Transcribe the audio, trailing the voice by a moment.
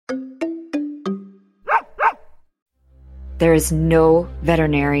There is no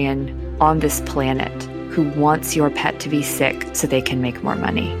veterinarian on this planet who wants your pet to be sick so they can make more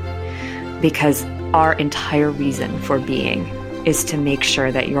money. Because our entire reason for being is to make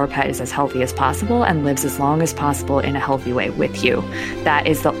sure that your pet is as healthy as possible and lives as long as possible in a healthy way with you. That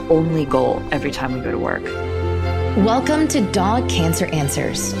is the only goal every time we go to work. Welcome to Dog Cancer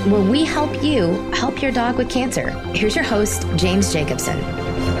Answers, where we help you help your dog with cancer. Here's your host, James Jacobson.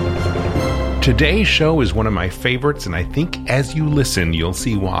 Today's show is one of my favorites, and I think as you listen, you'll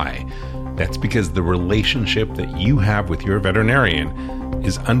see why. That's because the relationship that you have with your veterinarian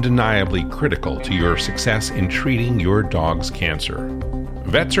is undeniably critical to your success in treating your dog's cancer.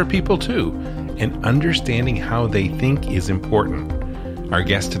 Vets are people too, and understanding how they think is important. Our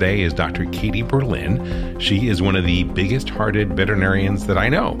guest today is Dr. Katie Berlin. She is one of the biggest-hearted veterinarians that I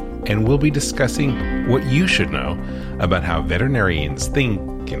know, and we'll be discussing what you should know about how veterinarians think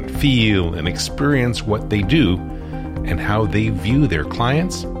and feel and experience what they do and how they view their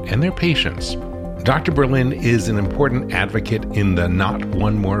clients and their patients. Dr. Berlin is an important advocate in the Not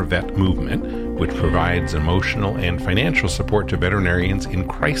One More Vet movement, which provides emotional and financial support to veterinarians in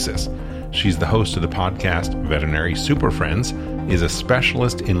crisis. She's the host of the podcast Veterinary Super Friends, is a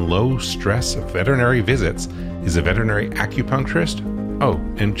specialist in low-stress veterinary visits, is a veterinary acupuncturist,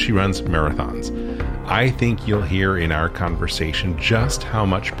 and she runs marathons. I think you'll hear in our conversation just how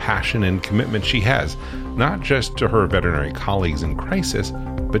much passion and commitment she has, not just to her veterinary colleagues in crisis,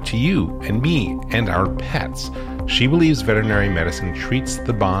 but to you and me and our pets. She believes veterinary medicine treats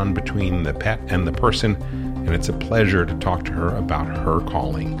the bond between the pet and the person, and it's a pleasure to talk to her about her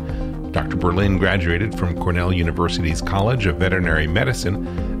calling. Dr. Berlin graduated from Cornell University's College of Veterinary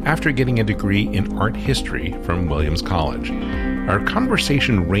Medicine after getting a degree in art history from Williams College. Our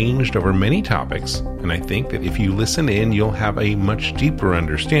conversation ranged over many topics, and I think that if you listen in, you'll have a much deeper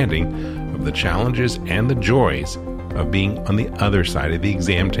understanding of the challenges and the joys of being on the other side of the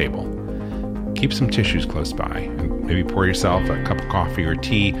exam table. Keep some tissues close by, and maybe pour yourself a cup of coffee or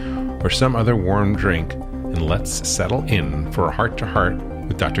tea or some other warm drink, and let's settle in for a heart-to-heart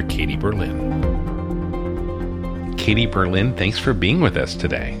with Dr. Katie Berlin. Katie Berlin, thanks for being with us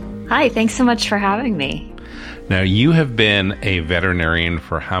today. Hi, thanks so much for having me. Now, you have been a veterinarian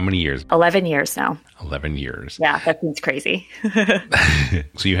for how many years? 11 years now. 11 years. Yeah, that seems crazy.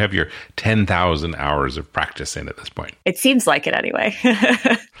 So you have your 10,000 hours of practice in at this point. It seems like it anyway.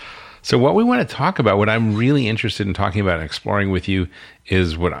 So what we want to talk about, what I'm really interested in talking about and exploring with you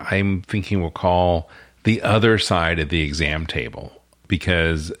is what I'm thinking we'll call the other side of the exam table.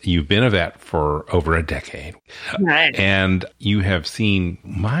 Because you've been a vet for over a decade. Right. And you have seen,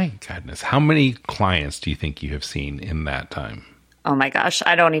 my goodness, how many clients do you think you have seen in that time? Oh my gosh,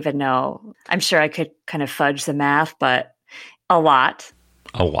 I don't even know. I'm sure I could kind of fudge the math, but a lot.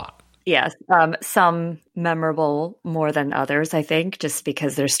 A lot. Yes. Some memorable more than others, I think, just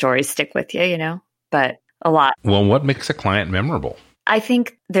because their stories stick with you, but a lot. Well, what makes a client memorable? I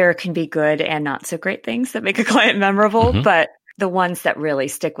think there can be good and not so great things that make a client memorable, but the ones that really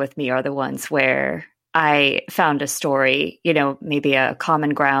stick with me are the ones where I found a story, maybe a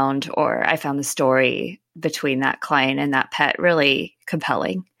common ground, or I found the story between that client and that pet really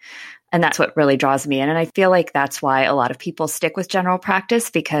compelling. And that's what really draws me in. And I feel like that's why a lot of people stick with general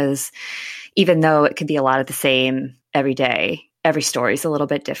practice, because even though it could be a lot of the same every day, every story is a little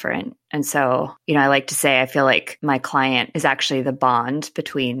bit different. And so, I like to say, I feel like my client is actually the bond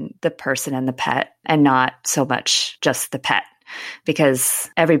between the person and the pet, and not so much just the pet. Because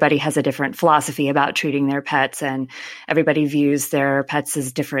everybody has a different philosophy about treating their pets, and everybody views their pets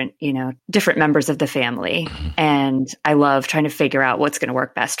as different members of the family. And I love trying to figure out what's going to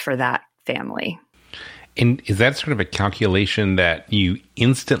work best for that family. And is that sort of a calculation that you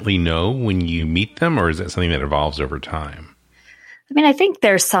instantly know when you meet them, or is that something that evolves over time? I mean, I think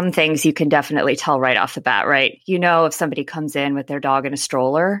there's some things you can definitely tell right off the bat, right? If somebody comes in with their dog in a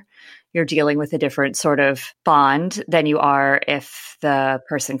stroller, you're dealing with a different sort of bond than you are if the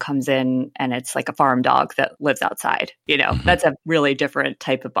person comes in and it's like a farm dog that lives outside. That's a really different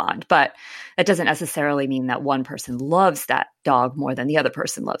type of bond. But that doesn't necessarily mean that one person loves that dog more than the other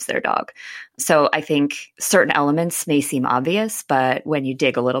person loves their dog. So I think certain elements may seem obvious, but when you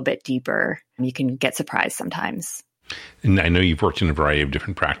dig a little bit deeper, you can get surprised sometimes. And I know you've worked in a variety of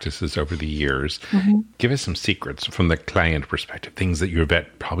different practices over the years. Give us some secrets from the client perspective, things that your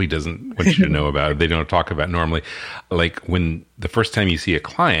vet probably doesn't want you to know about, they don't talk about normally. Like when the first time you see a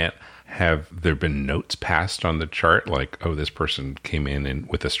client, have there been notes passed on the chart? Like, this person came in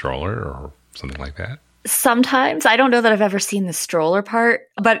with a stroller or something like that? Sometimes. I don't know that I've ever seen the stroller part,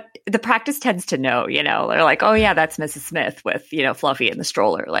 but the practice tends to know, they're like, oh yeah, that's Mrs. Smith with, Fluffy in the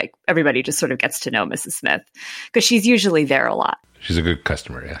stroller. Like everybody just sort of gets to know Mrs. Smith because she's usually there a lot. She's a good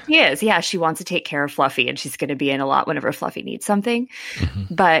customer, yeah. She is, yeah. She wants to take care of Fluffy and she's going to be in a lot whenever Fluffy needs something.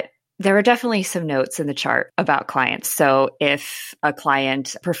 Mm-hmm. But there are definitely some notes in the chart about clients. So if a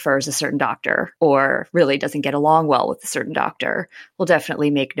client prefers a certain doctor or really doesn't get along well with a certain doctor, we'll definitely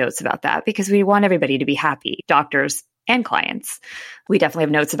make notes about that because we want everybody to be happy, doctors and clients. We definitely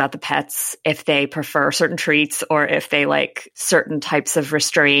have notes about the pets if they prefer certain treats or if they like certain types of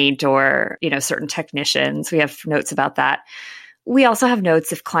restraint or, certain technicians. We have notes about that. We also have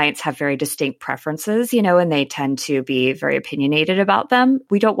notes if clients have very distinct preferences, and they tend to be very opinionated about them.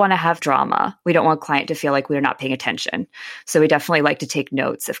 We don't want to have drama. We don't want client to feel like we're not paying attention. So we definitely like to take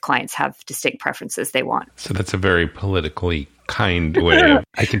notes if clients have distinct preferences they want. So that's a very politically kind way.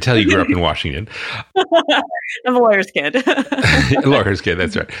 I can tell you grew up in Washington. I'm a lawyer's kid. A lawyer's kid,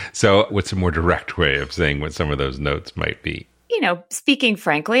 that's right. So what's a more direct way of saying what some of those notes might be? Speaking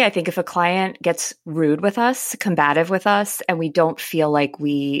frankly, I think if a client gets rude with us, combative with us, and we don't feel like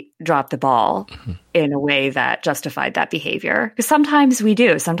we dropped the ball in a way that justified that behavior, because sometimes we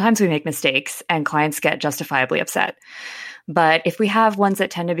do, sometimes we make mistakes and clients get justifiably upset. But if we have ones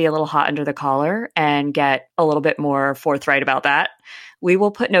that tend to be a little hot under the collar and get a little bit more forthright about that, we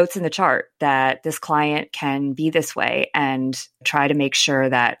will put notes in the chart that this client can be this way and try to make sure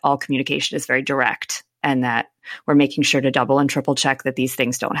that all communication is very direct and that we're making sure to double and triple check that these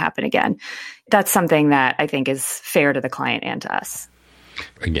things don't happen again. That's something that I think is fair to the client and to us.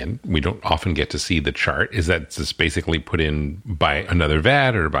 Again, we don't often get to see the chart. Is that just basically put in by another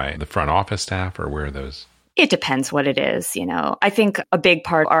vet or by the front office staff, or where are those? It depends what it is. I think a big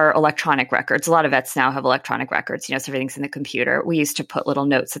part are electronic records. A lot of vets now have electronic records, so everything's in the computer. We used to put little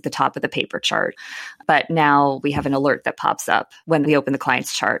notes at the top of the paper chart, but now we have an alert that pops up when we open the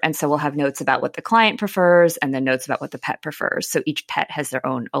client's chart. And so we'll have notes about what the client prefers and then notes about what the pet prefers. So each pet has their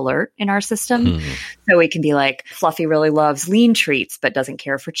own alert in our system. Mm-hmm. So we can be like, Fluffy really loves lean treats, but doesn't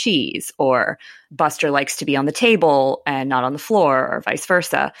care for cheese, or Buster likes to be on the table and not on the floor, or vice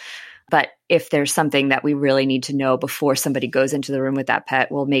versa. But if there's something that we really need to know before somebody goes into the room with that pet,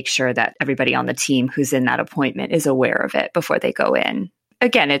 we'll make sure that everybody on the team who's in that appointment is aware of it before they go in.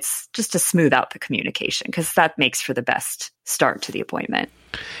 Again, it's just to smooth out the communication because that makes for the best start to the appointment.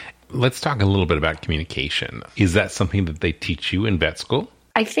 Let's talk a little bit about communication. Is that something that they teach you in vet school?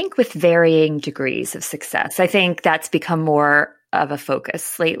 I think with varying degrees of success. I think that's become more of a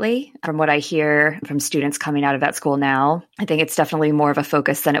focus lately. From what I hear from students coming out of vet school now, I think it's definitely more of a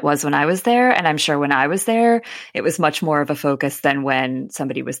focus than it was when I was there. And I'm sure when I was there, it was much more of a focus than when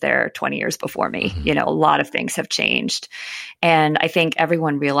somebody was there 20 years before me. Mm-hmm. A lot of things have changed. And I think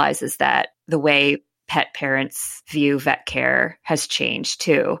everyone realizes that the way pet parents view vet care has changed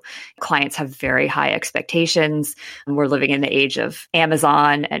too. Clients have very high expectations. We're living in the age of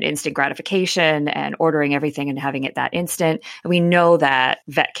Amazon and instant gratification and ordering everything and having it that instant. And we know that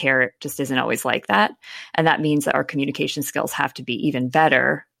vet care just isn't always like that. And that means that our communication skills have to be even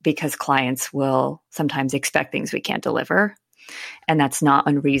better because clients will sometimes expect things we can't deliver. And that's not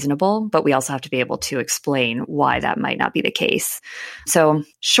unreasonable, but we also have to be able to explain why that might not be the case. So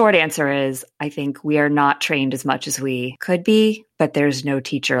short answer is, I think we are not trained as much as we could be, but there's no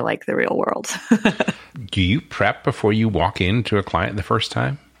teacher like the real world. Do you prep before you walk into a client the first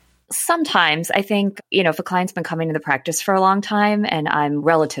time? Sometimes. I think, if a client's been coming to the practice for a long time and I'm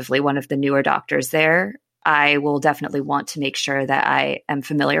relatively one of the newer doctors there, I will definitely want to make sure that I am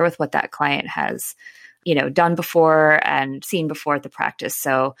familiar with what that client has done before and seen before at the practice.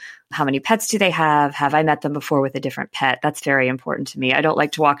 So how many pets do they have? Have I met them before with a different pet? That's very important to me. I don't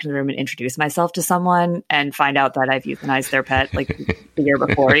like to walk in the room and introduce myself to someone and find out that I've euthanized their pet like the year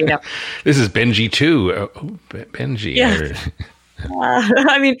before, This is Benji too. Oh, Benji. Yeah.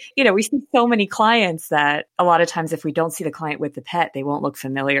 We see so many clients that a lot of times if we don't see the client with the pet, they won't look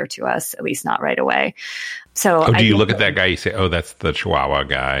familiar to us, at least not right away. So do you look at that guy, you say, oh, that's the Chihuahua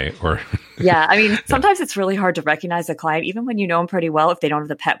guy? Or Yeah. Sometimes it's really hard to recognize a client, even when you know them pretty well, if they don't have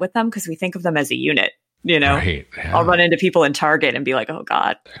the pet with them, because we think of them as a unit. Right, yeah. I'll run into people in Target and be like, oh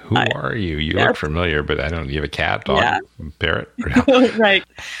God. Who are you? You look familiar, but you have a cat, dog, parrot? Right.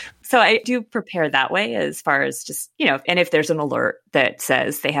 So I do prepare that way as far as just, and if there's an alert that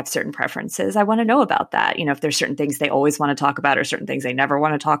says they have certain preferences, I want to know about that. If there's certain things they always want to talk about or certain things they never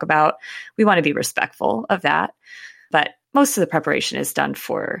want to talk about, we want to be respectful of that. But most of the preparation is done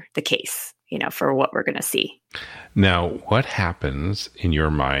for the case, for what we're going to see. Now, what happens in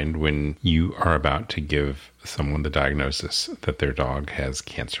your mind when you are about to give someone the diagnosis that their dog has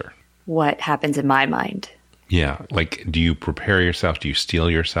cancer? what happens in my mind. Yeah. Like, do you prepare yourself? Do you steel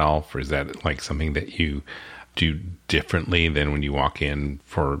yourself? Or is that like something that you do differently than when you walk in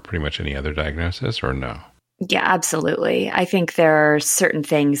for pretty much any other diagnosis, or no? Yeah, absolutely. I think there are certain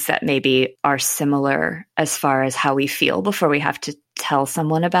things that maybe are similar as far as how we feel before we have to tell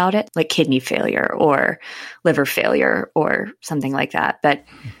someone about it, like kidney failure or liver failure or something like that. But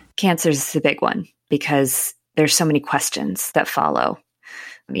cancer is the big one because there's so many questions that follow.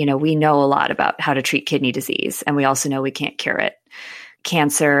 We know a lot about how to treat kidney disease, and we also know we can't cure it.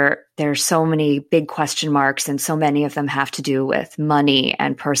 Cancer, there's so many big question marks, and so many of them have to do with money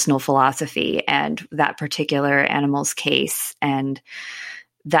and personal philosophy and that particular animal's case. And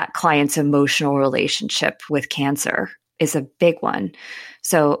that client's emotional relationship with cancer is a big one.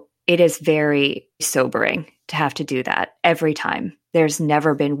 So it is very sobering to have to do that every time. There's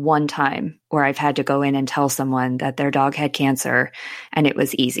never been one time where I've had to go in and tell someone that their dog had cancer and it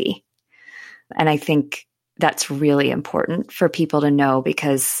was easy. And I think that's really important for people to know,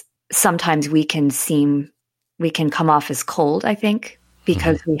 because sometimes we can come off as cold, I think,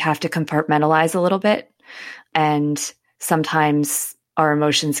 because we have to compartmentalize a little bit. And sometimes our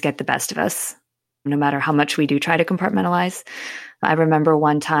emotions get the best of us, no matter how much we do try to compartmentalize. I remember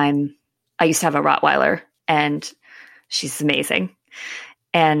one time I used to have a Rottweiler, and she's amazing.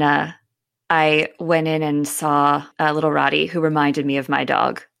 And I went in and saw a little Rottie who reminded me of my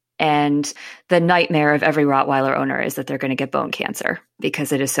dog. And the nightmare of every Rottweiler owner is that they're going to get bone cancer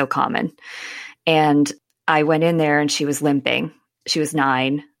because it is so common. And I went in there and she was limping. She was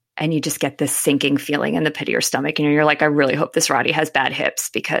 9. And you just get this sinking feeling in the pit of your stomach. And you're like, I really hope this Rottie has bad hips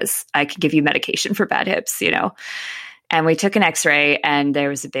because I could give you medication for bad hips, And we took an x-ray and there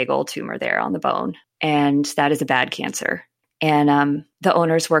was a big old tumor there on the bone. And that is a bad cancer. And the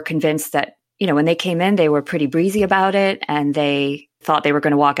owners were convinced that, when they came in, they were pretty breezy about it. And they thought they were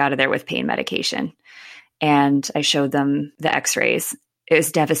going to walk out of there with pain medication. And I showed them the x-rays. It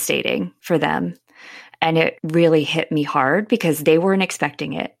was devastating for them. And it really hit me hard because they weren't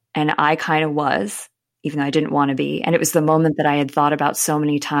expecting it. And I kind of was, even though I didn't want to be. And it was the moment that I had thought about so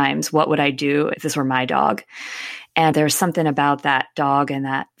many times. What would I do if this were my dog? And there's something about that dog and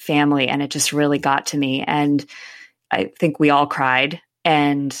that family. And it just really got to me. And I think we all cried.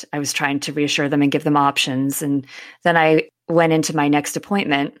 And I was trying to reassure them and give them options. And then I went into my next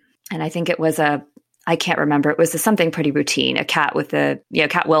appointment. And I think it was I can't remember. It was something pretty routine, a cat with cat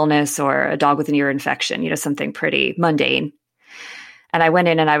wellness or a dog with an ear infection, something pretty mundane. And I went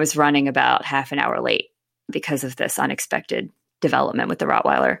in and I was running about half an hour late because of this unexpected development with the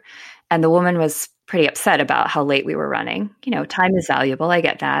Rottweiler. And the woman was pretty upset about how late we were running. Time is valuable. I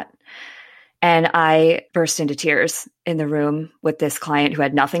get that. And I burst into tears in the room with this client who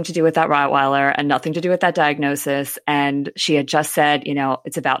had nothing to do with that Rottweiler and nothing to do with that diagnosis. And she had just said,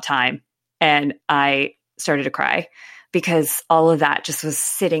 it's about time. And I started to cry because all of that just was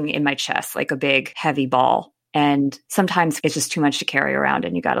sitting in my chest like a big, heavy ball. And sometimes it's just too much to carry around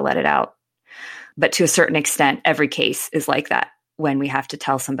and you got to let it out. But to a certain extent, every case is like that when we have to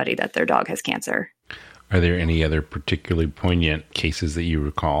tell somebody that their dog has cancer. Are there any other particularly poignant cases that you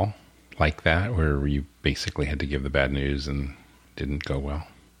recall like that, where you basically had to give the bad news and didn't go well?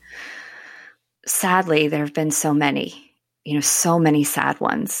 Sadly, there have been so many, so many sad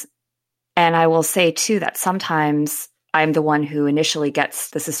ones. And I will say too, that sometimes I'm the one who initially gets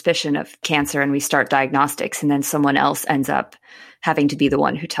the suspicion of cancer and we start diagnostics, and then someone else ends up having to be the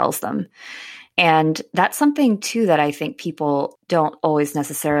one who tells them. And that's something too that I think people don't always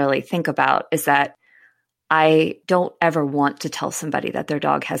necessarily think about, is that I don't ever want to tell somebody that their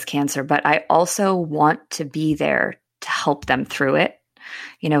dog has cancer, but I also want to be there to help them through it.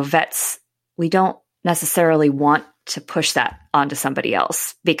 Vets, we don't necessarily want to push that onto somebody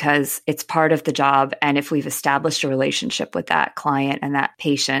else because it's part of the job. And if we've established a relationship with that client and that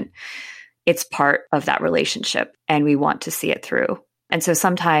patient, it's part of that relationship and we want to see it through. And so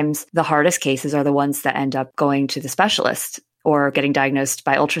sometimes the hardest cases are the ones that end up going to the specialist or getting diagnosed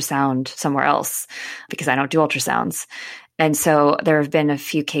by ultrasound somewhere else, because I don't do ultrasounds. And so there have been a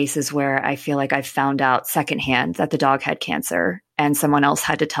few cases where I feel like I've found out secondhand that the dog had cancer and someone else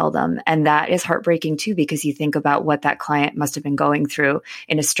had to tell them. And that is heartbreaking too, because you think about what that client must have been going through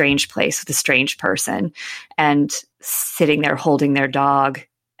in a strange place with a strange person and sitting there holding their dog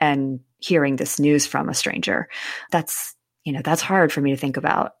and hearing this news from a stranger. That's hard for me to think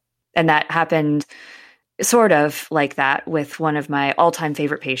about. And that happened sort of like that with one of my all-time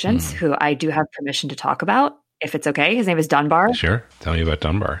favorite patients who I do have permission to talk about, if it's okay. His name is Dunbar. Sure. Tell me about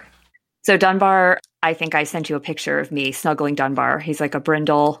Dunbar. So Dunbar, I think I sent you a picture of me snuggling Dunbar. He's like a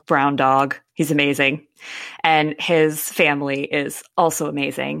brindle brown dog. He's amazing. And his family is also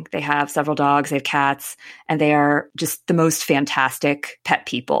amazing. They have several dogs, they have cats, and they are just the most fantastic pet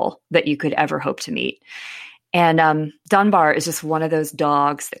people that you could ever hope to meet. And Dunbar is just one of those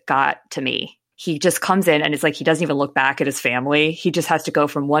dogs that got to me. He just comes in and it's like he doesn't even look back at his family. He just has to go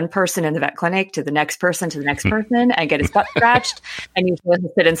from one person in the vet clinic to the next person and get his butt scratched. And usually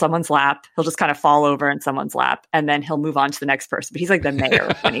he'll sit in someone's lap. He'll just kind of fall over in someone's lap and then he'll move on to the next person. But he's like the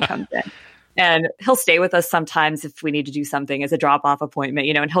mayor when he comes in. And he'll stay with us sometimes if we need to do something as a drop-off appointment,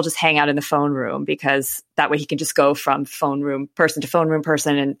 and he'll just hang out in the phone room because that way he can just go from phone room person to phone room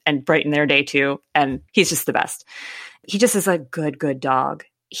person and brighten their day too. And he's just the best. He just is a good dog.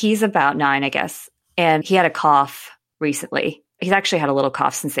 He's about 9, I guess. And he had a cough recently. He's actually had a little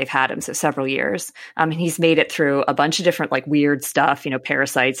cough since they've had him, so several years. And he's made it through a bunch of different weird stuff,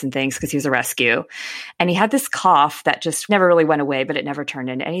 parasites and things because he was a rescue. And he had this cough that just never really went away, but it never turned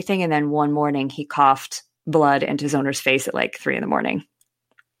into anything. And then one morning he coughed blood into his owner's face at 3 a.m.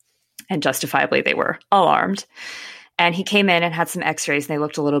 And justifiably, they were alarmed. And he came in and had some x-rays and they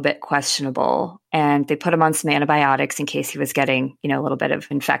looked a little bit questionable. And they put him on some antibiotics in case he was getting, a little bit of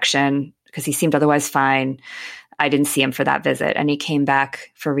infection because he seemed otherwise fine. I didn't see him for that visit. And he came back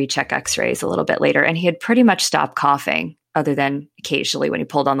for recheck x-rays a little bit later. And he had pretty much stopped coughing other than occasionally when he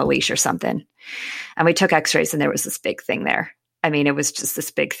pulled on the leash or something. And we took x-rays and there was this big thing there. I mean, it was just this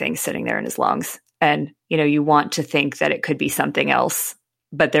big thing sitting there in his lungs. And, you want to think that it could be something else.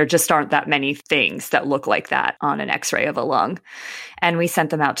 But there just aren't that many things that look like that on an x-ray of a lung. And we sent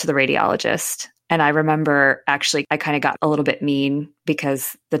them out to the radiologist. And I remember actually I kind of got a little bit mean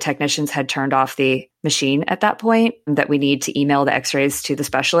because the technicians had turned off the machine at that point that we need to email the x-rays to the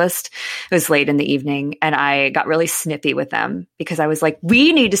specialist. It was late in the evening and I got really snippy with them because I was like,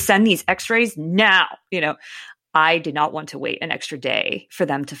 we need to send these x-rays now. I did not want to wait an extra day for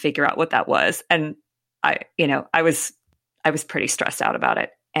them to figure out what that was. And I was pretty stressed out about it.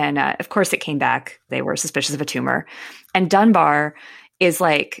 And of course it came back. They were suspicious of a tumor. And Dunbar is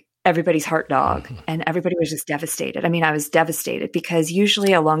like everybody's heart dog. And everybody was just devastated. I mean, I was devastated because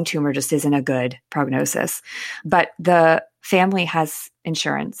usually a lung tumor just isn't a good prognosis. But the family has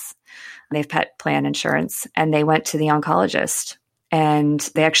insurance. They have pet plan insurance. And they went to the oncologist. And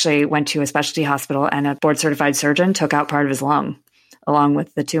they actually went to a specialty hospital and a board certified surgeon took out part of his lung along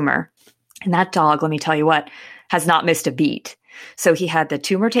with the tumor. And that dog, let me tell you what, has not missed a beat. So he had the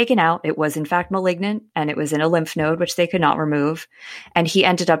tumor taken out. It was in fact malignant and it was in a lymph node, which they could not remove. And he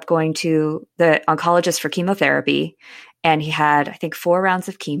ended up going to the oncologist for chemotherapy. And he had, I think, 4 rounds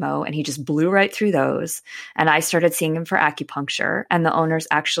of chemo and he just blew right through those. And I started seeing him for acupuncture. And the owners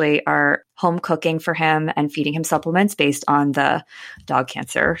actually are home cooking for him and feeding him supplements based on the Dog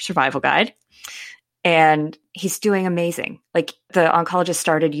Cancer Survival Guide. And he's doing amazing. The oncologist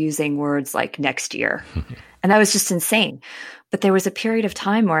started using words like next year. And that was just insane. But there was a period of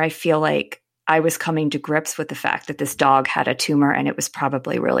time where I feel like I was coming to grips with the fact that this dog had a tumor and it was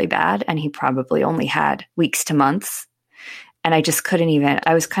probably really bad. And he probably only had weeks to months. And I just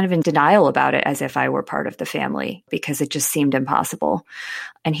I was kind of in denial about it as if I were part of the family because it just seemed impossible.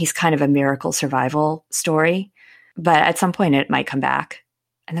 And he's kind of a miracle survival story. But at some point it might come back.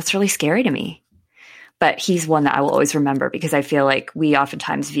 And that's really scary to me. But he's one that I will always remember because I feel like we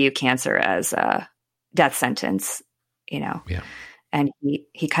oftentimes view cancer as a death sentence, Yeah. And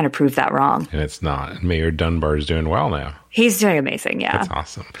he kind of proved that wrong. And it's not. And Mayor Dunbar is doing well now. He's doing amazing, yeah. That's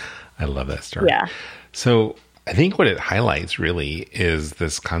awesome. I love that story. Yeah. So I think what it highlights really is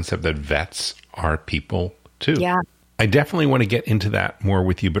this concept that vets are people too. Yeah. I definitely want to get into that more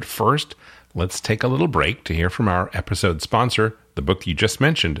with you. But first, let's take a little break to hear from our episode sponsor, the book you just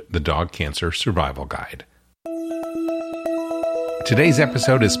mentioned, The Dog Cancer Survival Guide. Today's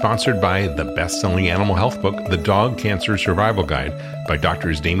episode is sponsored by the best-selling animal health book, The Dog Cancer Survival Guide, by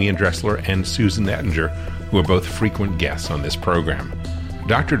Drs. Damian Dressler and Susan Ettinger, who are both frequent guests on this program.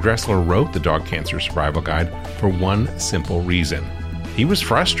 Dr. Dressler wrote the Dog Cancer Survival Guide for one simple reason. He was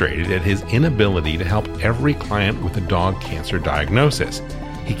frustrated at his inability to help every client with a dog cancer diagnosis.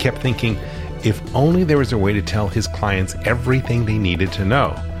 He kept thinking, if only there was a way to tell his clients everything they needed to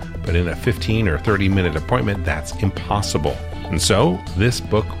know. But in a 15 or 30-minute appointment, that's impossible. And so, this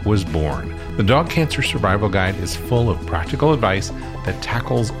book was born. The Dog Cancer Survival Guide is full of practical advice that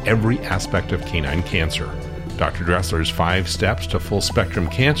tackles every aspect of canine cancer. Dr. Dressler's 5 steps to full-spectrum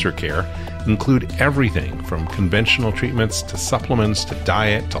cancer care include everything from conventional treatments to supplements to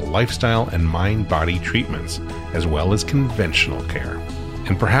diet to lifestyle and mind-body treatments, as well as conventional care.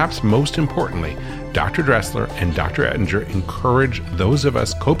 And perhaps most importantly, Dr. Dressler and Dr. Ettinger encourage those of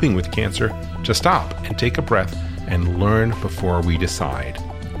us coping with cancer to stop and take a breath and learn before we decide.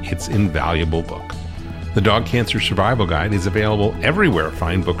 It's an invaluable book. The Dog Cancer Survival Guide is available everywhere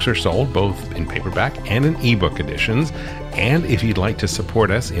fine books are sold, both in paperback and in ebook editions. And if you'd like to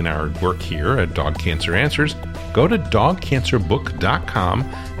support us in our work here at Dog Cancer Answers, go to dogcancerbook.com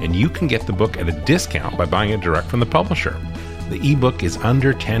and you can get the book at a discount by buying it direct from the publisher. The ebook is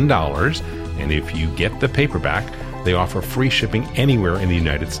under $10, and if you get the paperback, they offer free shipping anywhere in the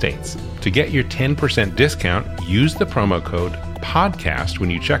United States. To get your 10% discount, use the promo code PODCAST when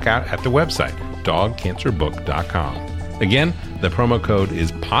you check out at the website, dogcancerbook.com. Again, the promo code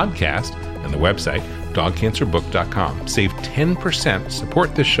is PODCAST, and the website, dogcancerbook.com. Save 10%,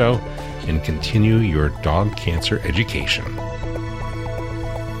 support this show, and continue your dog cancer education.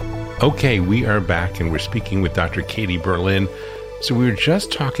 Okay, we are back, and we're speaking with Dr. Katie Berlin. So we were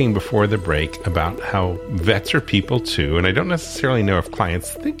just talking before the break about how vets are people too, and I don't necessarily know if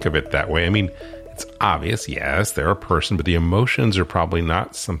clients think of it that way. I mean, it's obvious, yes, they're a person, but the emotions are probably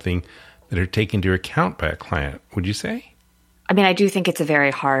not something that are taken into account by a client, would you say? I mean, I do think it's a very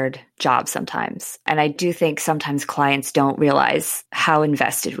hard job sometimes. And I do think sometimes clients don't realize how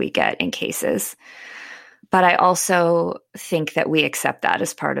invested we get in cases. But I also think that we accept that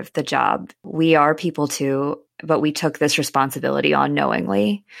as part of the job. We are people too, but we took this responsibility on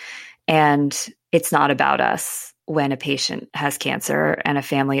knowingly. And it's not about us when a patient has cancer and a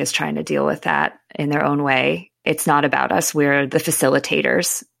family is trying to deal with that in their own way. It's not about us. We're the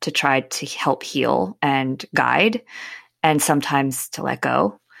facilitators to try to help heal and guide, and sometimes to let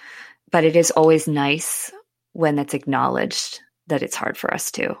go. But it is always nice when it's acknowledged that it's hard for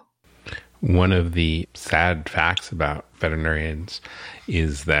us too. One of the sad facts about veterinarians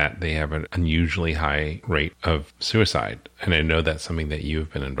is that they have an unusually high rate of suicide. And I know that's something that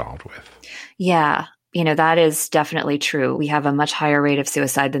you've been involved with. Yeah. That is definitely true. We have a much higher rate of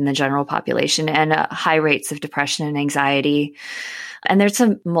suicide than the general population, and high rates of depression and anxiety. And there's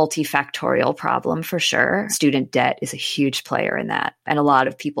a multifactorial problem for sure. Student debt is a huge player in that. And a lot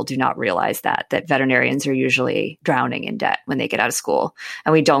of people do not realize that veterinarians are usually drowning in debt when they get out of school.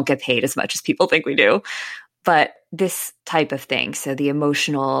 And we don't get paid as much as people think we do. But this type of thing, so the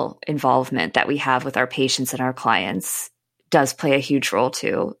emotional involvement that we have with our patients and our clients, does play a huge role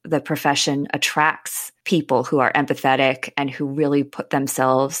too. The profession attracts people who are empathetic and who really put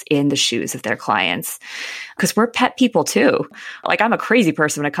themselves in the shoes of their clients, because we're pet people too. Like, I'm a crazy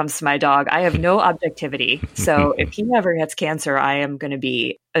person when it comes to my dog. I have no objectivity. So if he ever gets cancer, I am going to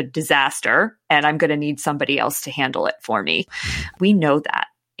be a disaster and I'm going to need somebody else to handle it for me. We know that.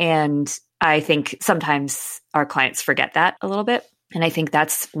 And I think sometimes our clients forget that a little bit. And I think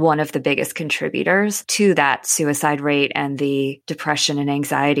that's one of the biggest contributors to that suicide rate and the depression and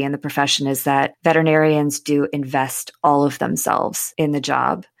anxiety in the profession, is that veterinarians do invest all of themselves in the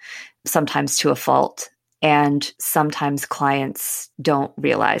job, sometimes to a fault. And sometimes clients don't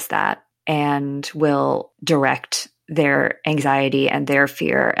realize that and will direct their anxiety and their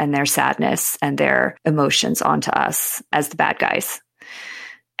fear and their sadness and their emotions onto us as the bad guys.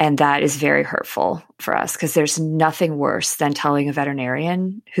 And that is very hurtful for us, because there's nothing worse than telling a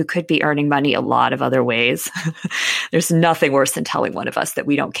veterinarian who could be earning money a lot of other ways. There's nothing worse than telling one of us that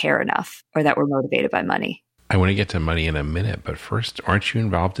we don't care enough or that we're motivated by money. I want to get to money in a minute, but first, aren't you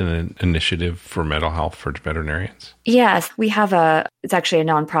involved in an initiative for mental health for veterinarians? Yes, we have it's actually a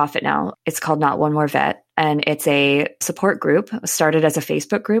nonprofit now. It's called Not One More Vet. And it's a support group started as a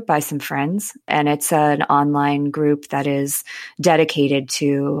Facebook group by some friends. And it's an online group that is dedicated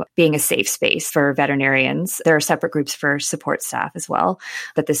to being a safe space for veterinarians. There are separate groups for support staff as well,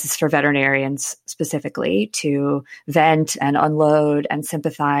 but this is for veterinarians specifically to vent and unload and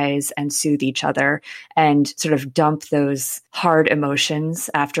sympathize and soothe each other and sort of dump those hard emotions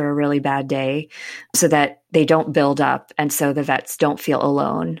after a really bad day, so that they don't build up. And so the vets don't feel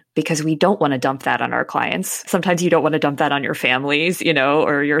alone, because we don't want to dump that on our clients. Sometimes you don't want to dump that on your families,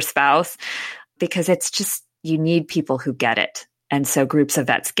 or your spouse, because it's just, you need people who get it. And so groups of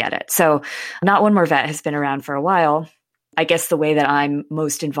vets get it. So Not One More Vet has been around for a while. I guess the way that I'm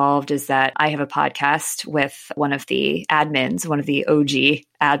most involved is that I have a podcast with one of the admins, one of the OG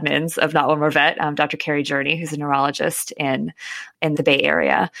admins of Not One More Vet, Dr. Carrie Journey, who's a neurologist in the Bay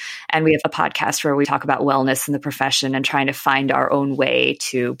Area. And we have a podcast where we talk about wellness in the profession and trying to find our own way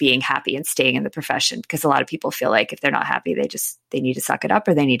to being happy and staying in the profession. Because a lot of people feel like if they're not happy, they need to suck it up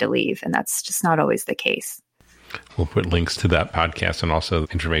or they need to leave. And that's just not always the case. We'll put links to that podcast and also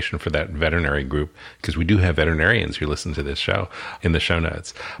information for that veterinary group, because we do have veterinarians who listen to this show in the show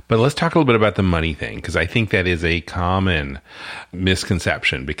notes. But let's talk a little bit about the money thing, because I think that is a common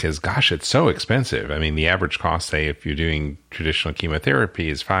misconception because, gosh, it's so expensive. I mean, the average cost, say, if you're doing traditional chemotherapy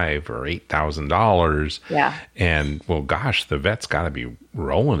is $5,000 or $8,000. Yeah. And, well, gosh, the vet's got to be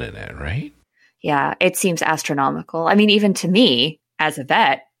rolling in it, right? Yeah, it seems astronomical. I mean, even to me as a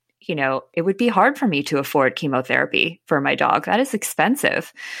vet, it would be hard for me to afford chemotherapy for my dog. That is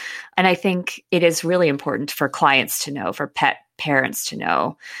expensive. And I think it is really important for clients to know, for pet parents to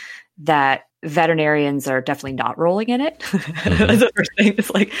know that veterinarians are definitely not rolling in it. That's the first thing. It's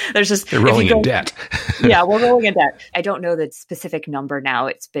like, they're rolling in debt. Yeah, we're rolling in debt. I don't know the specific number now.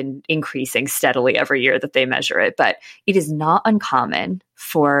 It's been increasing steadily every year that they measure it, but it is not uncommon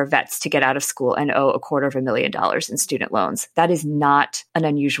for vets to get out of school and owe $250,000 in student loans. That is not an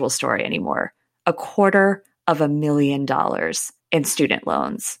unusual story anymore. $250,000 in student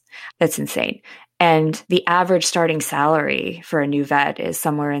loans. That's insane. And the average starting salary for a new vet is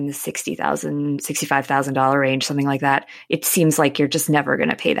somewhere in the $60,000, $65,000 range, something like that. It seems like you're just never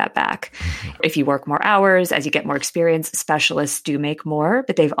going to pay that back. If you work more hours, as you get more experience, specialists do make more,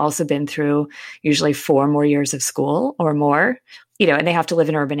 but they've also been through usually 4 more years of school or more, and they have to live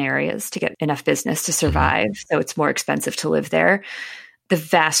in urban areas to get enough business to survive. So it's more expensive to live there. The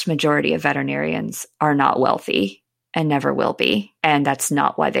vast majority of veterinarians are not wealthy and never will be. And that's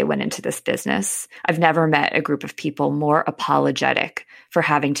not why they went into this business. I've never met a group of people more apologetic for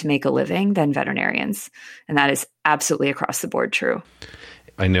having to make a living than veterinarians. And that is absolutely across the board true.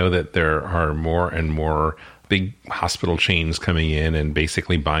 I know that there are more and more big hospital chains coming in and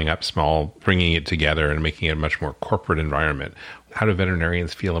basically buying up small, bringing it together and making it a much more corporate environment. How do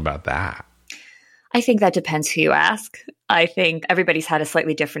veterinarians feel about that? I think that depends who you ask. I think everybody's had a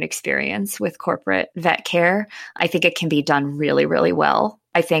slightly different experience with corporate vet care. I think it can be done really, really well.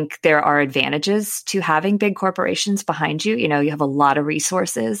 I think there are advantages to having big corporations behind you. You have a lot of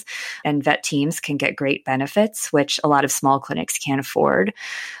resources and vet teams can get great benefits, which a lot of small clinics can't afford.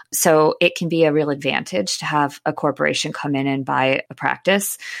 So it can be a real advantage to have a corporation come in and buy a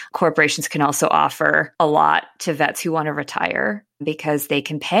practice. Corporations can also offer a lot to vets who want to retire because they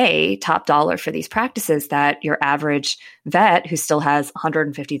can pay top dollar for these practices that your average vet who still has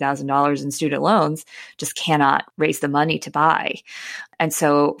 $150,000 in student loans just cannot raise the money to buy. And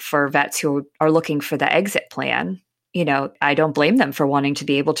so for vets who are looking for the exit plan, I don't blame them for wanting to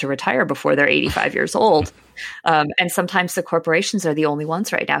be able to retire before they're 85 years old. And sometimes the corporations are the only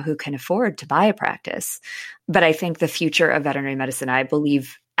ones right now who can afford to buy a practice. But I think the future of veterinary medicine, I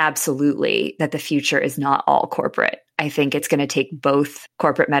believe absolutely that the future is not all corporate. I think it's going to take both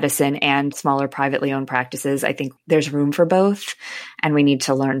corporate medicine and smaller privately owned practices. I think there's room for both, and we need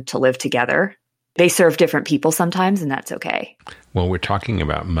to learn to live together. They serve different people sometimes, and that's okay. Well, we're talking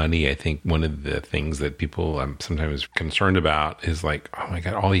about money. I think one of the things that people I'm sometimes concerned about is like, oh my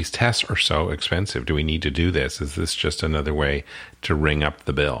God, all these tests are so expensive. Do we need to do this? Is this just another way to ring up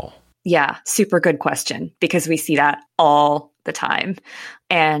the bill? Yeah, super good question, because we see that all the time.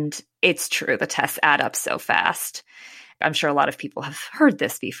 And it's true, the tests add up so fast. I'm sure a lot of people have heard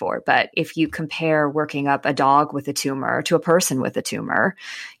this before, but if you compare working up a dog with a tumor to a person with a tumor,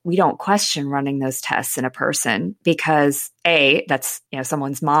 we don't question running those tests in a person because A, that's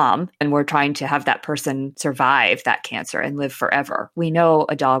someone's mom, and we're trying to have that person survive that cancer and live forever. We know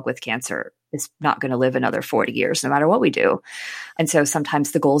a dog with cancer is not going to live another 40 years, no matter what we do. And so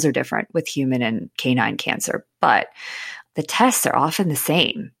sometimes the goals are different with human and canine cancer, but the tests are often the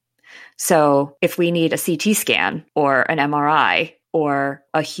same. So if we need a CT scan or an MRI or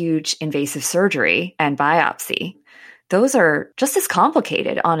a huge invasive surgery and biopsy, those are just as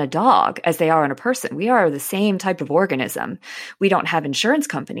complicated on a dog as they are on a person. We are the same type of organism. We don't have insurance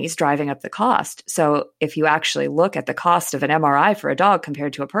companies driving up the cost. So if you actually look at the cost of an MRI for a dog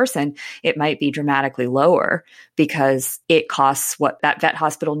compared to a person, it might be dramatically lower because it costs what that vet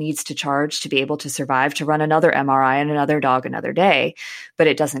hospital needs to charge to be able to survive to run another MRI and another dog another day. But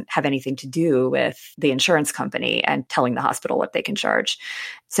it doesn't have anything to do with the insurance company and telling the hospital what they can charge.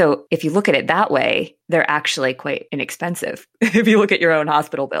 So if you look at it that way, they're actually quite inexpensive if you look at your own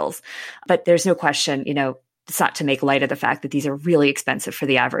hospital bills. But there's no question, it's not to make light of the fact that these are really expensive for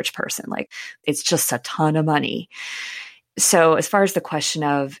the average person. Like, it's just a ton of money. So as far as the question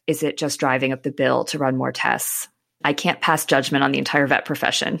of, is it just driving up the bill to run more tests? I can't pass judgment on the entire vet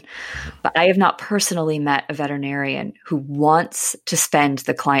profession, but I have not personally met a veterinarian who wants to spend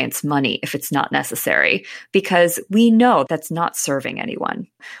the client's money if it's not necessary, because we know that's not serving anyone.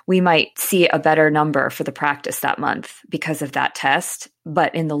 We might see a better number for the practice that month because of that test,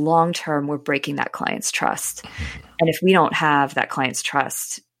 but in the long term, we're breaking that client's trust. And if we don't have that client's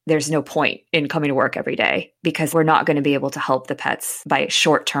trust, there's no point in coming to work every day, because we're not going to be able to help the pets by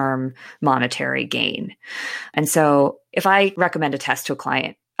short-term monetary gain. And so if I recommend a test to a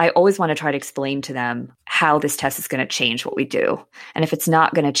client, I always want to try to explain to them how this test is going to change what we do. And if it's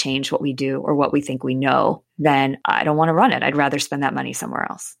not going to change what we do or what we think we know, then I don't want to run it. I'd rather spend that money somewhere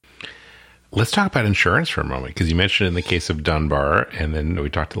else. Let's talk about insurance for a moment, because you mentioned in the case of Dunbar, and then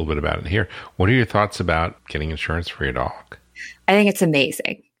we talked a little bit about it here. What are your thoughts about getting insurance for your dog? I think it's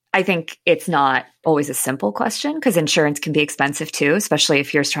amazing. I think it's not always a simple question, because insurance can be expensive too, especially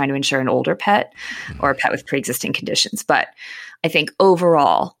if you're trying to insure an older pet or a pet with pre-existing conditions. But I think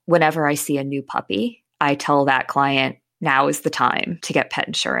overall, whenever I see a new puppy, I tell that client, now is the time to get pet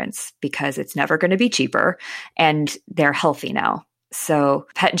insurance, because it's never going to be cheaper and they're healthy now. So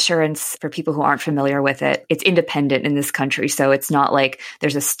pet insurance, for people who aren't familiar with it, it's independent in this country. So it's not like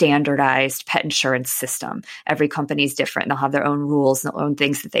there's a standardized pet insurance system. Every company is different. They'll have their own rules and their own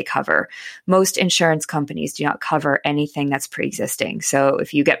things that they cover. Most insurance companies do not cover anything that's pre-existing. So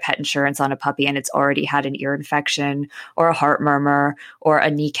if you get pet insurance on a puppy and it's already had an ear infection or a heart murmur or a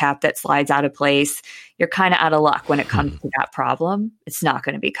kneecap that slides out of place, you're kind of out of luck when it comes to that problem. It's not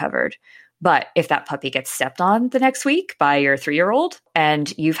going to be covered. But if that puppy gets stepped on the next week by your 3-year-old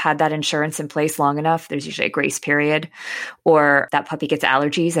and you've had that insurance in place long enough, there's usually a grace period, or that puppy gets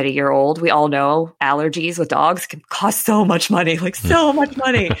allergies at a year old. We all know allergies with dogs can cost so much money, like so much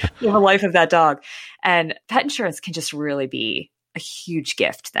money for the life of that dog. And pet insurance can just really be a huge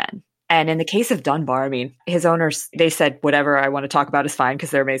gift then. And in the case of Dunbar, I mean, his owners, they said, whatever I want to talk about is fine because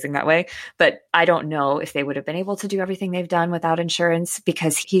they're amazing that way. But I don't know if they would have been able to do everything they've done without insurance,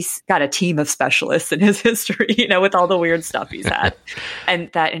 because he's got a team of specialists in his history, you know, with all the weird stuff he's had. And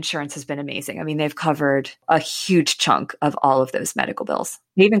that insurance has been amazing. I mean, they've covered a huge chunk of all of those medical bills.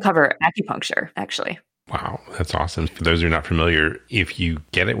 They even cover acupuncture, actually. Wow, that's awesome. For those who are not familiar, if you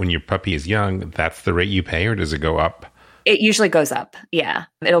get it when your puppy is young, that's the rate you pay, or does it go up? It usually goes up. Yeah.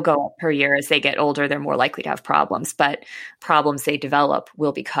 It'll go up per year. As they get older, they're more likely to have problems, but problems they develop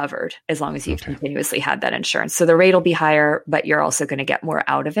will be covered as long as you've continuously had that insurance. So the rate will be higher, but you're also going to get more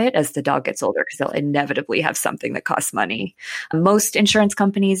out of it as the dog gets older, because they'll inevitably have something that costs money. Most insurance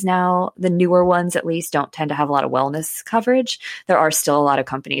companies now, the newer ones at least, don't tend to have a lot of wellness coverage. There are still a lot of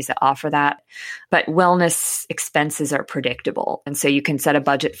companies that offer that, but wellness expenses are predictable. And so you can set a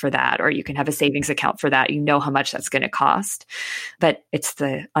budget for that, or you can have a savings account for that. You know how much that's going to cost. But it's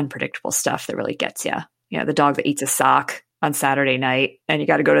the unpredictable stuff that really gets you. You know, the dog that eats a sock on Saturday night and you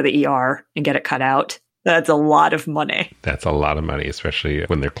got to go to the ER and get it cut out. That's a lot of money. That's a lot of money, especially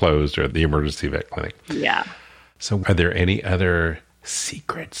when they're closed or the emergency vet clinic. Yeah. So are there any other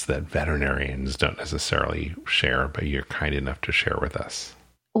secrets that veterinarians don't necessarily share, but you're kind enough to share with us?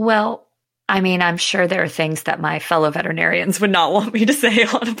 Well, I mean, I'm sure there are things that my fellow veterinarians would not want me to say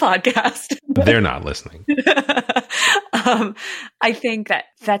on a podcast. They're not listening. I think that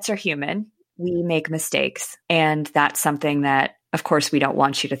vets are human. We make mistakes. And that's something that, of course, we don't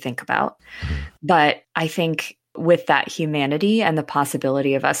want you to think about. But I think with that humanity and the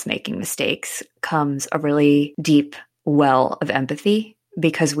possibility of us making mistakes comes a really deep well of empathy,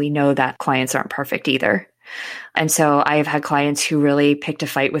 because we know that clients aren't perfect either. And so I have had clients who really picked a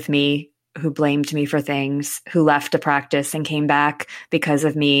fight with me, who blamed me for things, who left a practice and came back because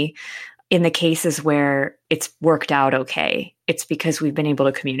of me. In the cases where it's worked out okay, it's because we've been able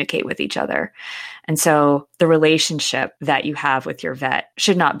to communicate with each other. And so the relationship that you have with your vet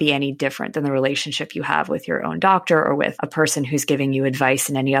should not be any different than the relationship you have with your own doctor or with a person who's giving you advice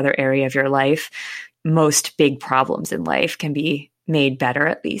in any other area of your life. Most big problems in life can be made better,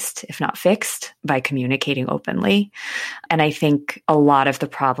 at least, if not fixed, by communicating openly. And I think a lot of the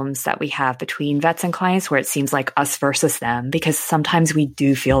problems that we have between vets and clients, where it seems like us versus them, because sometimes we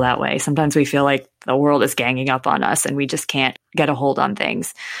do feel that way. Sometimes we feel like the world is ganging up on us and we just can't get a hold on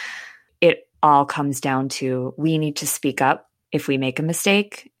things. It all comes down to, we need to speak up if we make a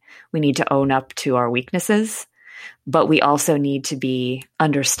mistake. We need to own up to our weaknesses. But we also need to be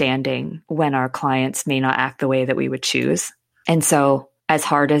understanding when our clients may not act the way that we would choose. And so, as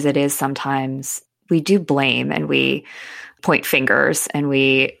hard as it is sometimes, we do blame and we point fingers and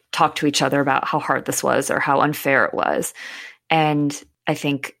we talk to each other about how hard this was or how unfair it was. And I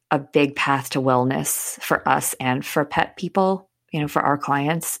think a big path to wellness for us and for pet people, you know, for our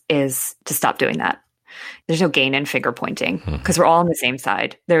clients, is to stop doing that. There's no gain in finger pointing because we're all on the same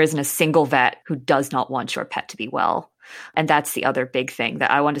side. There isn't a single vet who does not want your pet to be well. And that's the other big thing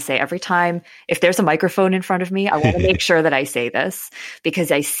that I want to say every time. If there's a microphone in front of me, I want to make sure that I say this because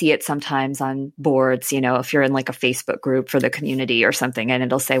I see it sometimes on boards, if you're in like a Facebook group for the community or something, and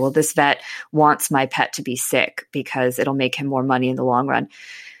it'll say, well, this vet wants my pet to be sick because it'll make him more money in the long run.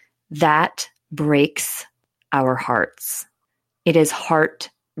 That breaks our hearts. It is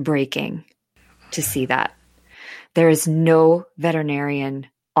heartbreaking to see that. There is no veterinarian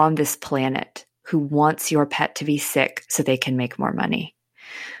on this planet who wants your pet to be sick so they can make more money,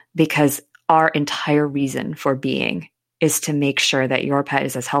 because our entire reason for being is to make sure that your pet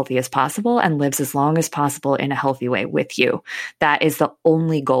is as healthy as possible and lives as long as possible in a healthy way with you. That is the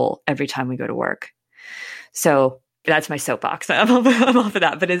only goal every time we go to work. So that's my soapbox. I'm off of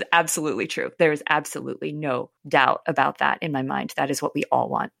that, but it's absolutely true. There is absolutely no doubt about that in my mind. That is what we all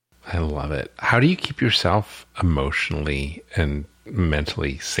want. I love it. How do you keep yourself emotionally and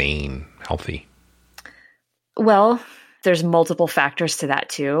mentally sane, healthy? Well, there's multiple factors to that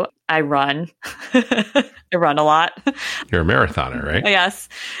too. I run. I run a lot. You're a marathoner, right? Yes.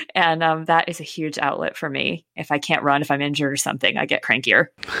 And that is a huge outlet for me. If I can't run, if I'm injured or something, I get crankier.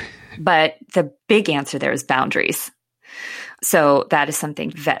 But the big answer there is boundaries. So that is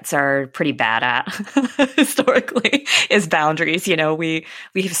something vets are pretty bad at historically, is boundaries. We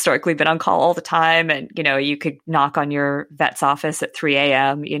historically been on call all the time, and, you could knock on your vet's office at 3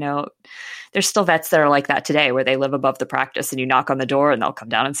 a.m. There's still vets that are like that today, where they live above the practice and you knock on the door and they'll come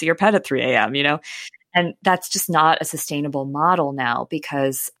down and see your pet at 3 a.m., And that's just not a sustainable model now,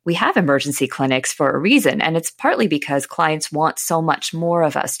 because we have emergency clinics for a reason. And it's partly because clients want so much more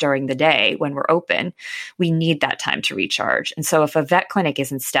of us during the day when we're open. We need that time to recharge. And so if a vet clinic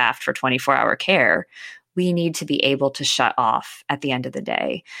isn't staffed for 24-hour care, we need to be able to shut off at the end of the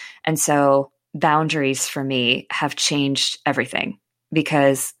day. And so boundaries for me have changed everything,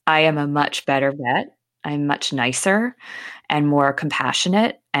 because I am a much better vet. I'm much nicer and more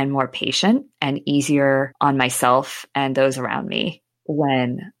compassionate and more patient and easier on myself and those around me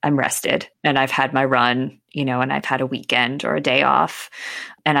when I'm rested and I've had my run, and I've had a weekend or a day off,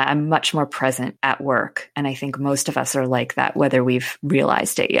 and I'm much more present at work. And I think most of us are like that, whether we've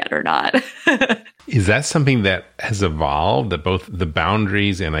realized it yet or not. Is that something that has evolved, that both the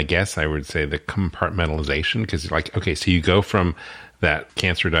boundaries and I guess I would say the compartmentalization? Because okay, so you go from that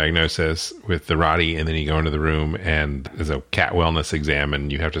cancer diagnosis with the Rottie, and then you go into the room and there's a cat wellness exam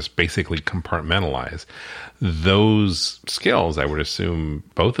and you have to basically compartmentalize. Those skills, I would assume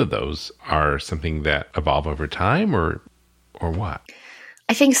both of those are something that evolve over time, or what?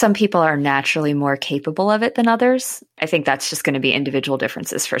 I think some people are naturally more capable of it than others. I think that's just going to be individual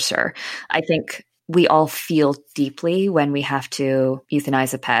differences for sure. I think we all feel deeply when we have to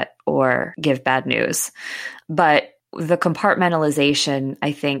euthanize a pet or give bad news. But the compartmentalization,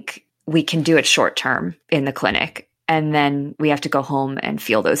 I think we can do it short term in the clinic. And then we have to go home and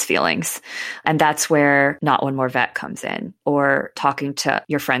feel those feelings. And that's where Not One More Vet comes in, or talking to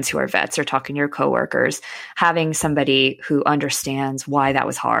your friends who are vets, or talking to your coworkers, having somebody who understands why that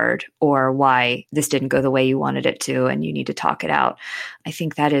was hard, or why this didn't go the way you wanted it to, and you need to talk it out. I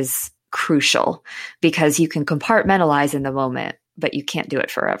think that is crucial, because you can compartmentalize in the moment, but you can't do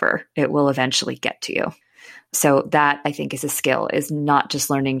it forever. It will eventually get to you. So that, I think, is a skill, is not just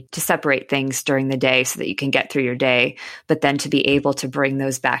learning to separate things during the day so that you can get through your day, but then to be able to bring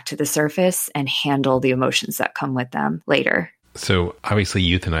those back to the surface and handle the emotions that come with them later. So obviously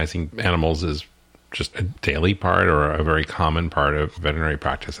euthanizing animals is just a daily part or a very common part of veterinary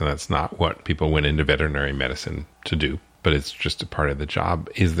practice, and that's not what people went into veterinary medicine to do, but it's just a part of the job.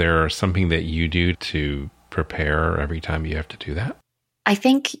 Is there something that you do to prepare every time you have to do that? I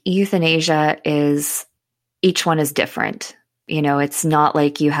think euthanasia is... each one is different. It's not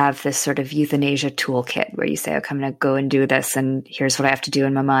like you have this sort of euthanasia toolkit where you say, okay, I'm going to go and do this, and here's what I have to do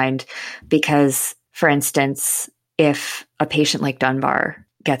in my mind. Because, for instance, if a patient like Dunbar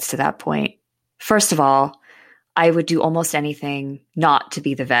gets to that point, first of all, I would do almost anything not to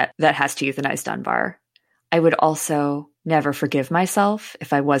be the vet that has to euthanize Dunbar. I would also never forgive myself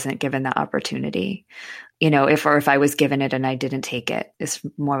if I wasn't given that opportunity. If I was given it and I didn't take it, is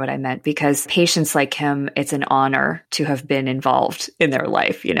more what I meant. Because patients like him, it's an honor to have been involved in their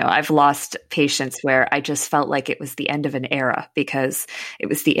life. I've lost patients where I just felt like it was the end of an era, because it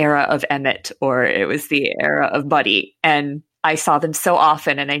was the era of Emmett, or it was the era of Buddy. And I saw them so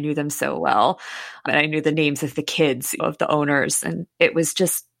often and I knew them so well. And I knew the names of the kids, of the owners. And it was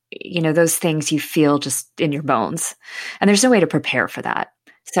just, those things you feel just in your bones. And there's no way to prepare for that.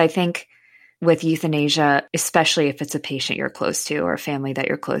 So I think with euthanasia, especially if it's a patient you're close to or a family that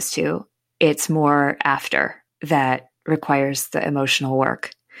you're close to, It's more after that requires the emotional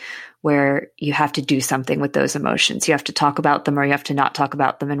work, where you have to do something with those emotions. You have to talk about them, or you have to not talk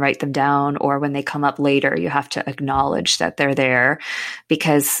about them and write them down. Or when they come up later, you have to acknowledge that they're there,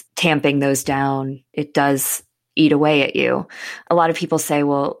 because tamping those down, it does eat away at you. A lot of people say,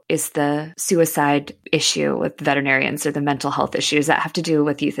 well, is the suicide issue with veterinarians or the mental health issues that have to do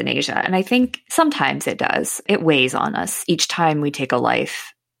with euthanasia? And I think sometimes it does. It weighs on us. Each time we take a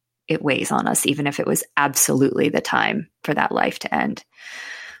life, it weighs on us, even if it was absolutely the time for that life to end.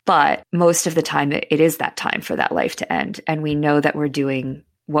 But most of the time, it is that time for that life to end. And we know that we're doing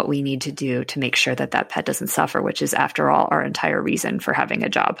what we need to do to make sure that that pet doesn't suffer, which is, after all, our entire reason for having a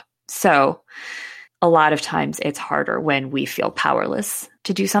job. So a lot of times it's harder when we feel powerless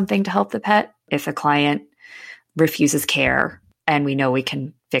to do something to help the pet. If a client refuses care and we know we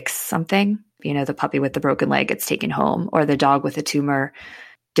can fix something, the puppy with the broken leg gets taken home, or the dog with a tumor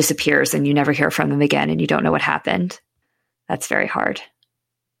disappears and you never hear from them again and you don't know what happened. That's very hard.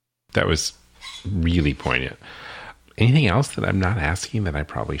 That was really poignant. Anything else that I'm not asking that I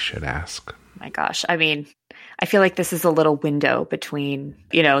probably should ask? My gosh. I mean, I feel like this is a little window between,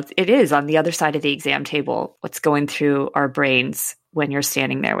 it is on the other side of the exam table, what's going through our brains when you're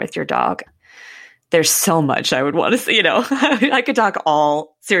standing there with your dog. There's so much I would want to say, I could talk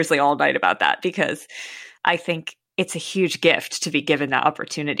all night about that, because I think it's a huge gift to be given that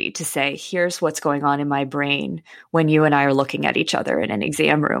opportunity to say, here's what's going on in my brain when you and I are looking at each other in an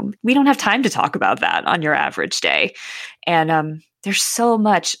exam room. We don't have time to talk about that on your average day. And there's so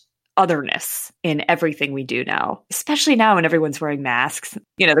much otherness in everything we do now, especially now when everyone's wearing masks.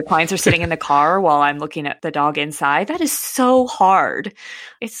 The clients are sitting in the car while I'm looking at the dog inside. That is so hard.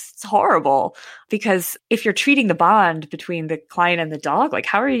 It's horrible, because if you're treating the bond between the client and the dog, like,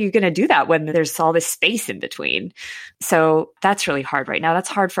 how are you going to do that when there's all this space in between? So that's really hard right now. That's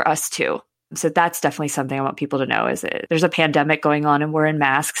hard for us too. So that's definitely something I want people to know, is that there's a pandemic going on and we're in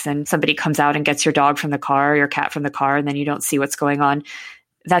masks, and somebody comes out and gets your dog from the car, your cat from the car, and then you don't see what's going on.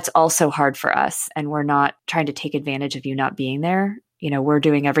 That's also hard for us. And we're not trying to take advantage of you not being there. We're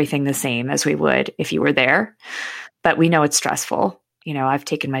doing everything the same as we would if you were there, but we know it's stressful. I've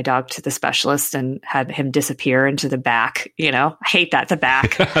taken my dog to the specialist and had him disappear into the back. I hate that, the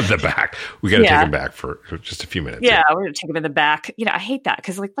back. The back. We got to take him back for just a few minutes. Yeah, we're going to take him in the back. I hate that,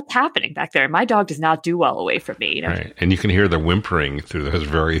 because what's happening back there? My dog does not do well away from me. Right. And you can hear the whimpering through those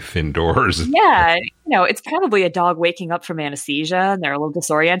very thin doors. Yeah. It's probably a dog waking up from anesthesia and they're a little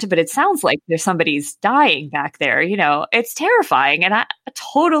disoriented, but it sounds like there's somebody's dying back there. It's terrifying. And I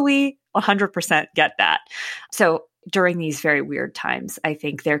totally 100% get that. So during these very weird times, I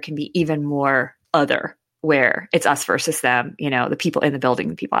think there can be even more other, where it's us versus them, the people in the building,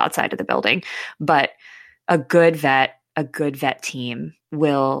 the people outside of the building. But a good vet team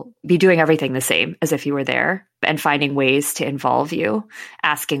will be doing everything the same as if you were there, and finding ways to involve you,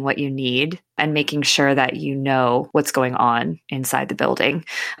 asking what you need, and making sure that you know what's going on inside the building.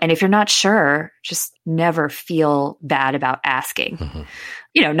 And if you're not sure, just never feel bad about asking.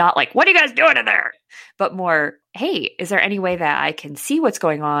 Mm-hmm. Not like, what are you guys doing in there? But more, hey, is there any way that I can see what's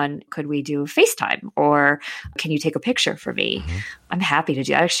going on? Could we do FaceTime? Or can you take a picture for me? Mm-hmm. I'm happy to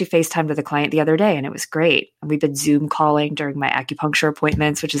do that. I actually FaceTimed with a client the other day, and it was great. And we've been Zoom calling during my acupuncture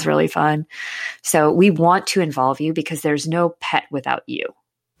appointments, which is really fun. So we want to involve you, because there's no pet without you.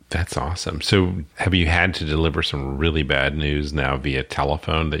 That's awesome. So have you had to deliver some really bad news now via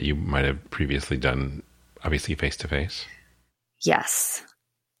telephone that you might have previously done, obviously, face-to-face? Yes.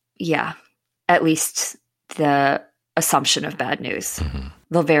 Yeah. At least the assumption of bad news, mm-hmm.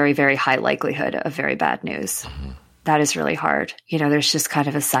 the very, very high likelihood of very bad news. Mm-hmm. That is really hard. There's just kind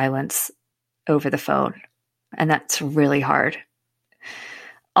of a silence over the phone, and that's really hard.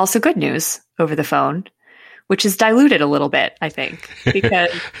 Also good news over the phone, which is diluted a little bit, I think, because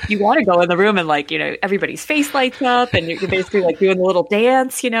you want to go in the room and everybody's face lights up and you're basically doing the little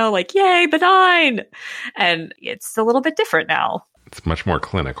dance, yay, benign. And it's a little bit different now. It's much more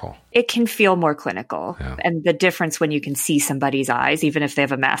clinical. It can feel more clinical. Yeah. And the difference when you can see somebody's eyes, even if they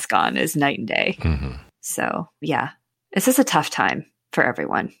have a mask on, is night and day. Mm-hmm. So, yeah, this is a tough time for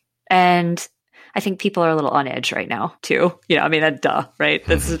everyone. And I think people are a little on edge right now, too. Duh, right?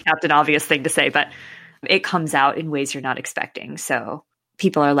 This is a Captain Obvious thing to say, but it comes out in ways you're not expecting. So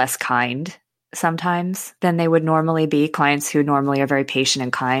people are less kind sometimes than they would normally be. Clients who normally are very patient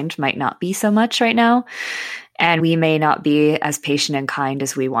and kind might not be so much right now. And we may not be as patient and kind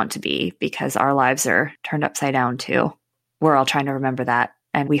as we want to be, because our lives are turned upside down too. We're all trying to remember that.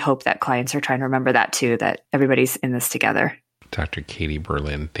 And we hope that clients are trying to remember that too, that everybody's in this together. Dr. Katie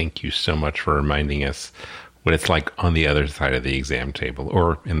Berlin, thank you so much for reminding us when it's like on the other side of the exam table,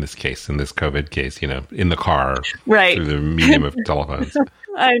 or in this COVID case, in the car, right, through the medium of telephones.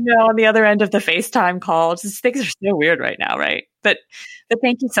 I know, on the other end of the FaceTime call. Just things are so weird right now, right? But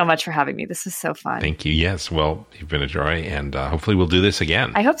thank you so much for having me. This was so fun. Thank you. Yes. Well, you've been a joy, and hopefully we'll do this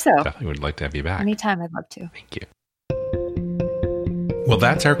again. I hope so. Definitely would like to have you back. Anytime, I'd love to. Thank you. Well,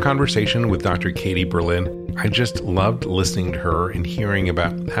 that's our conversation with Dr. Katie Berlin. I just loved listening to her and hearing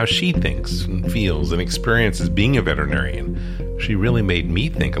about how she thinks and feels and experiences being a veterinarian. She really made me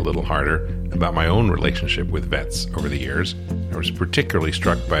think a little harder about my own relationship with vets over the years. I was particularly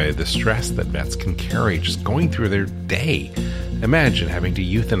struck by the stress that vets can carry just going through their day. Imagine having to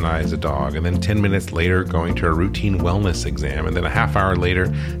euthanize a dog and then 10 minutes later going to a routine wellness exam, and then a half hour later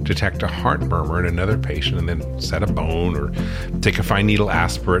detect a heart murmur in another patient, and then set a bone or take a fine needle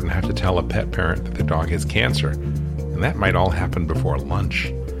aspirate and have to tell a pet parent that their dog has cancer. And that might all happen before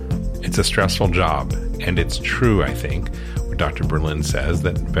lunch. It's a stressful job, and it's true, I think, what Dr. Berlin says,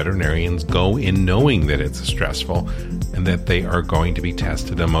 that veterinarians go in knowing that it's stressful and that they are going to be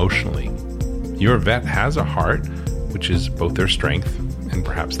tested emotionally. Your vet has a heart, which is both their strength and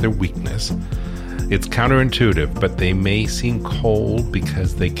perhaps their weakness. It's counterintuitive, but they may seem cold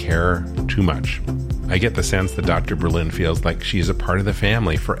because they care too much. I get the sense that Dr. Berlin feels like she's a part of the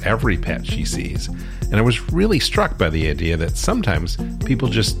family for every pet she sees. And I was really struck by the idea that sometimes people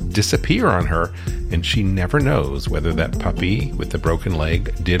just disappear on her, and she never knows whether that puppy with the broken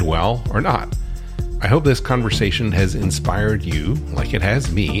leg did well or not. I hope this conversation has inspired you, like it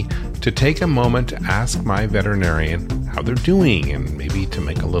has me, to take a moment to ask my veterinarian how they're doing, and maybe to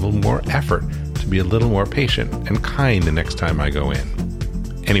make a little more effort to be a little more patient and kind the next time I go in.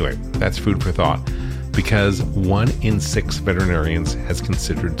 Anyway, that's food for thought, because 1 in 6 veterinarians has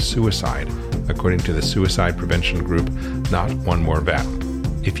considered suicide, according to the suicide prevention group Not One More Vet.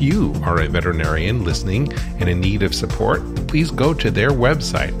 If you are a veterinarian listening and in need of support, please go to their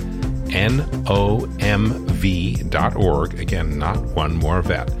website, nomv.org. Again, Not One More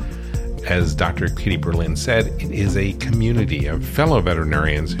Vet. As Dr. Katie Berlin said, it is a community of fellow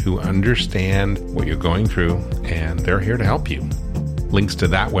veterinarians who understand what you're going through, and they're here to help you. Links to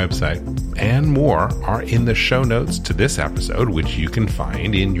that website and more are in the show notes to this episode, which you can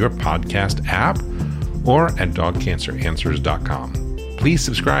find in your podcast app or at dogcanceranswers.com. Please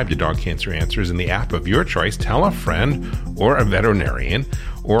subscribe to Dog Cancer Answers in the app of your choice. Tell a friend or a veterinarian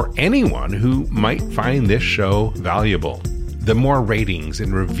or anyone who might find this show valuable. The more ratings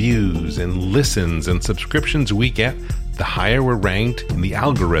and reviews and listens and subscriptions we get, the higher we're ranked in the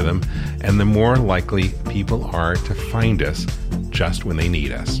algorithm, and the more likely people are to find us just when they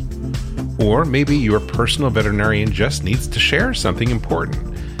need us. Or maybe your personal veterinarian just needs to share something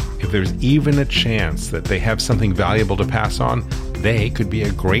important. If there's even a chance that they have something valuable to pass on, they could be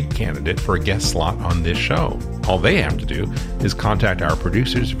a great candidate for a guest slot on this show. All they have to do is contact our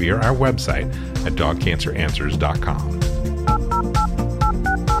producers via our website at dogcanceranswers.com.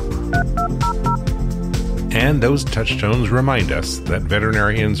 And those touchstones remind us that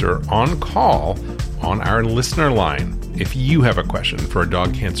veterinarians are on call on our listener line. If you have a question for a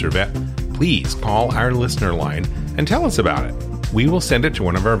dog cancer vet, please call our listener line and tell us about it. We will send it to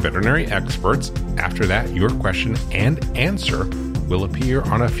one of our veterinary experts. After that, your question and answer will appear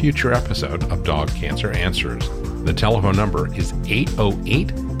on a future episode of Dog Cancer Answers. The telephone number is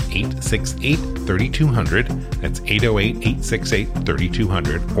 808-868-3200. That's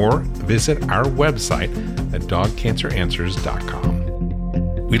 808-868-3200. Or visit our website at dogcanceranswers.com.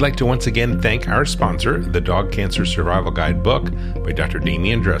 We'd like to once again thank our sponsor, the Dog Cancer Survival Guide book by Dr.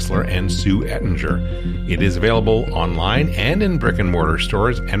 Damian Dressler and Sue Ettinger. It is available online and in brick and mortar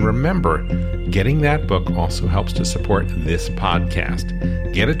stores. And remember, getting that book also helps to support this podcast.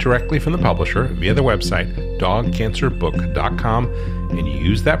 Get it directly from the publisher via the website, dogcancerbook.com, and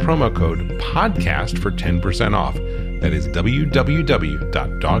use that promo code PODCAST for 10% off. That is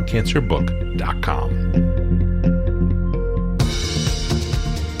www.dogcancerbook.com.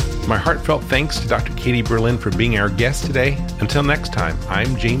 My heartfelt thanks to Dr. Katie Berlin for being our guest today. Until next time,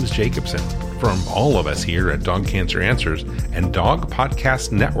 I'm James Jacobson. From all of us here at Dog Cancer Answers and Dog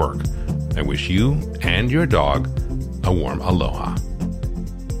Podcast Network, I wish you and your dog a warm aloha.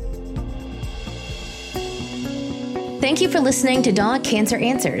 Thank you for listening to Dog Cancer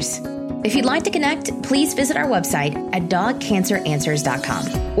Answers. If you'd like to connect, please visit our website at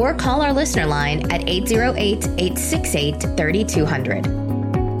dogcanceranswers.com or call our listener line at 808-868-3200.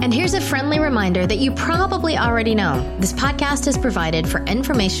 And here's a friendly reminder that you probably already know. This podcast is provided for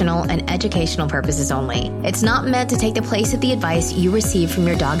informational and educational purposes only. It's not meant to take the place of the advice you receive from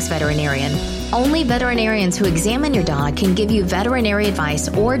your dog's veterinarian. Only veterinarians who examine your dog can give you veterinary advice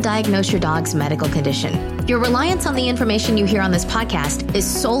or diagnose your dog's medical condition. Your reliance on the information you hear on this podcast is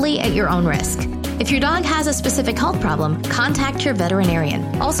solely at your own risk. If your dog has a specific health problem, contact your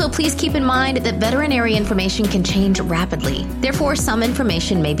veterinarian. Also, please keep in mind that veterinary information can change rapidly. Therefore, some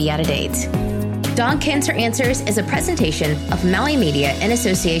information may be out of date. Dog Cancer Answers is a presentation of Maui Media in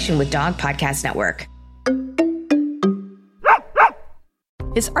association with Dog Podcast Network.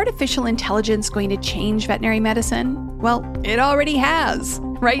 Is artificial intelligence going to change veterinary medicine? Well, it already has.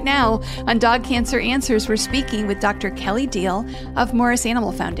 Right now, on Dog Cancer Answers, we're speaking with Dr. Kelly Deal of Morris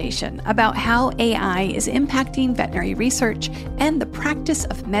Animal Foundation about how AI is impacting veterinary research and the practice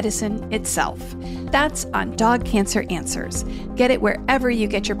of medicine itself. That's on Dog Cancer Answers. Get it wherever you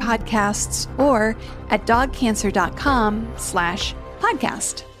get your podcasts or at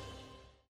dogcancer.com/podcast.